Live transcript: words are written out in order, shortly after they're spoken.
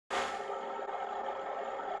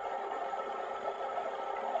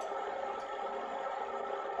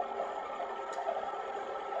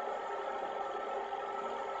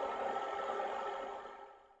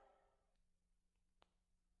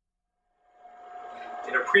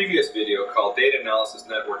In a previous video called Data Analysis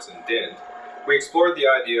Networks in DINDE, we explored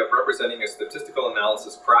the idea of representing a statistical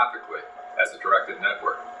analysis graphically as a directed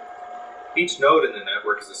network. Each node in the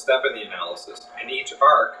network is a step in the analysis, and each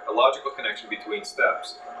arc a logical connection between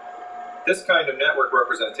steps. This kind of network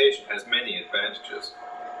representation has many advantages.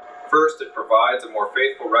 First, it provides a more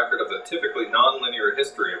faithful record of the typically nonlinear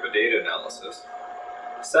history of a data analysis.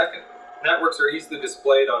 Second, networks are easily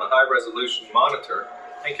displayed on a high-resolution monitor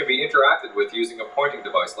and can be interacted with using a pointing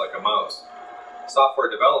device like a mouse. Software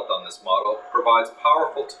developed on this model provides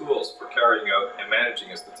powerful tools for carrying out and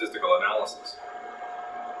managing a statistical analysis.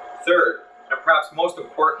 Third, and perhaps most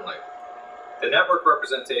importantly, the network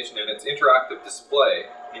representation and its interactive display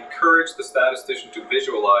encourage the statistician to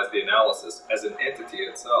visualize the analysis as an entity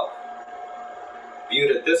itself.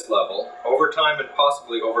 Viewed at this level, over time and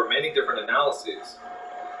possibly over many different analyses,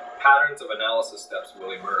 patterns of analysis steps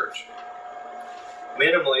will emerge.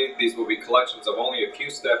 Minimally, these will be collections of only a few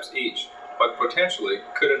steps each, but potentially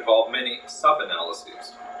could involve many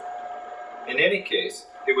sub-analyses. In any case,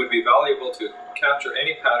 it would be valuable to capture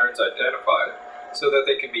any patterns identified so that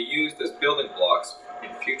they can be used as building blocks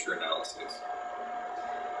in future analyses.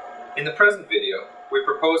 In the present video, we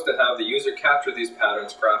propose to have the user capture these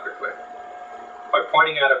patterns graphically. By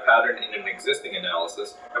pointing at a pattern in an existing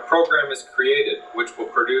analysis, a program is created which will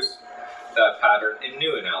produce that pattern in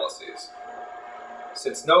new analyses.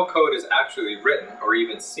 Since no code is actually written or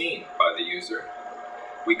even seen by the user,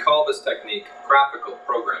 we call this technique graphical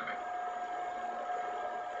programming.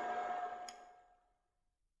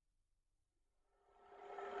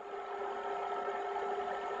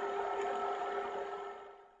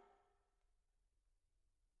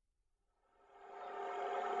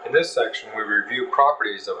 In this section, we review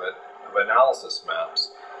properties of analysis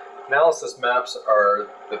maps. Analysis maps are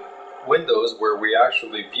the windows where we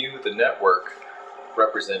actually view the network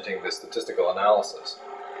representing the statistical analysis.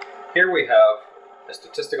 Here we have a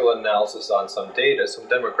statistical analysis on some data, some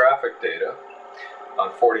demographic data,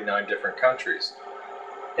 on 49 different countries.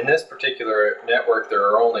 In this particular network, there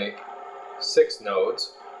are only 6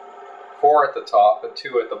 nodes, 4 at the top and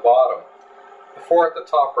 2 at the bottom. The 4 at the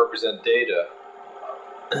top represent data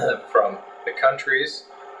from the countries,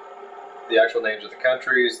 the actual names of the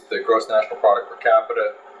countries, the gross national product per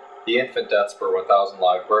capita, the infant deaths per 1,000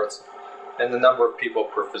 live births, and the number of people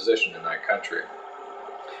per physician in that country.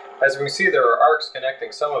 As we can see, there are arcs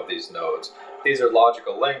connecting some of these nodes. These are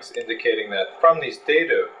logical links indicating that from these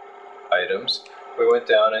data items, we went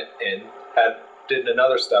down and did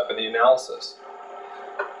another step in the analysis.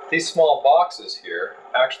 These small boxes here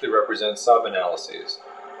actually represent sub-analyses.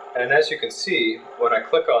 And as you can see, when I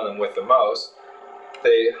click on them with the mouse,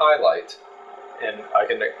 they highlight, and I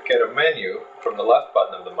can get a menu from the left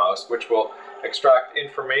button of the mouse which will extract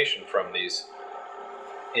information from these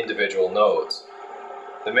individual nodes.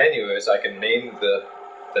 The menu is I can name the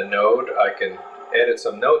node, I can edit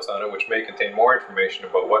some notes on it which may contain more information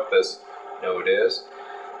about what this node is.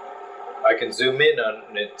 I can zoom in on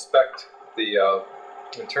and inspect the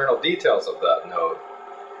internal details of that node.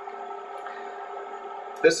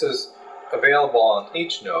 This is available on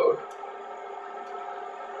each node,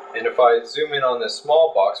 and if I zoom in on this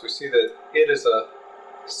small box, we see that it is a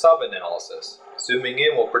sub-analysis. Zooming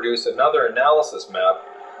in will produce another analysis map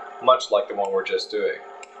much like the one we're just doing.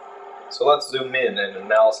 So let's zoom in and an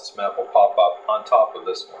analysis map will pop up on top of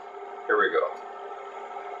this one. Here we go.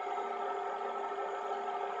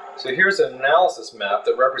 So here's an analysis map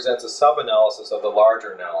that represents a sub-analysis of the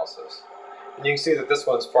larger analysis. And you can see that this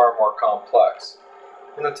one's far more complex.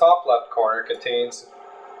 In the top left corner contains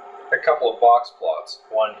a couple of box plots,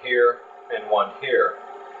 one here and one here.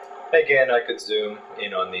 Again, I could zoom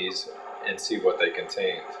in on these and see what they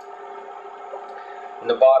contained. In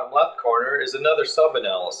the bottom left corner is another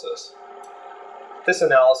sub-analysis. This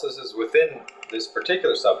analysis is within this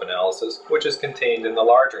particular sub-analysis, which is contained in the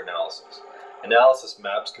larger analysis. Analysis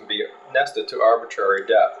maps can be nested to arbitrary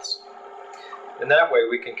depths. In that way,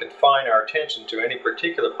 we can confine our attention to any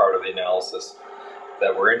particular part of the analysis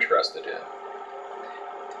that we're interested in.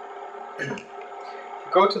 If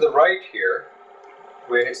we go to the right here,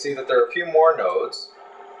 we see that there are a few more nodes,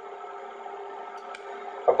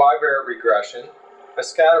 a bivariate regression, a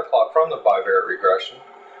scatter plot from the bivariate regression,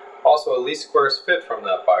 also a least squares fit from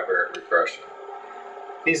that bivariate regression.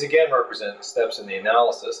 These again represent steps in the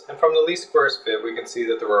analysis, and from the least squares fit we can see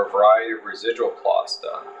that there were a variety of residual plots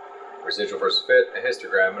done. Residual versus fit, a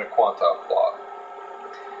histogram, and a quantile plot.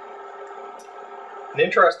 An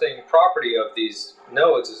interesting property of these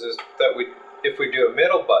nodes is that if we do a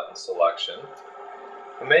middle button selection,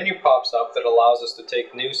 a menu pops up that allows us to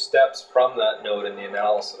take new steps from that node in the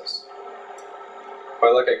analysis. If I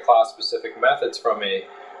I look at class-specific methods from a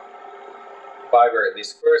bivariate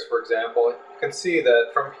least squares, for example, you can see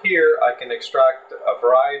that from here I can extract a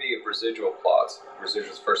variety of residual plots,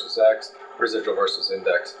 residuals versus x, residual versus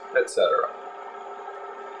index, etc.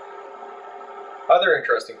 Other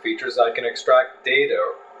interesting features, I can extract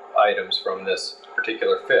data items from this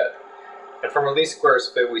particular fit. And from a least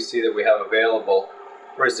squares fit, we see that we have available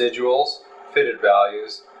residuals, fitted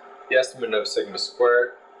values, the estimate of sigma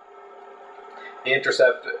squared, the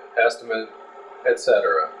intercept estimate,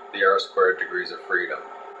 etc., the r-squared degrees of freedom.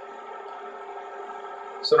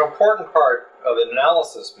 So an important part of an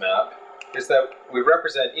analysis map is that we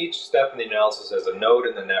represent each step in the analysis as a node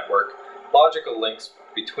in the network. Logical links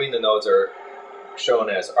between the nodes are shown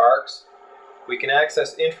as arcs. We can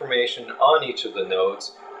access information on each of the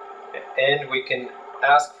nodes, and we can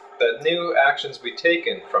ask that new actions be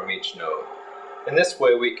taken from each node. In this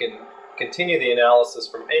way, we can continue the analysis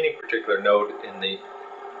from any particular node in the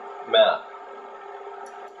map,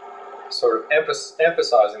 sort of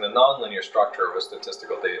emphasizing the nonlinear structure of a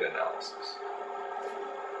statistical data analysis.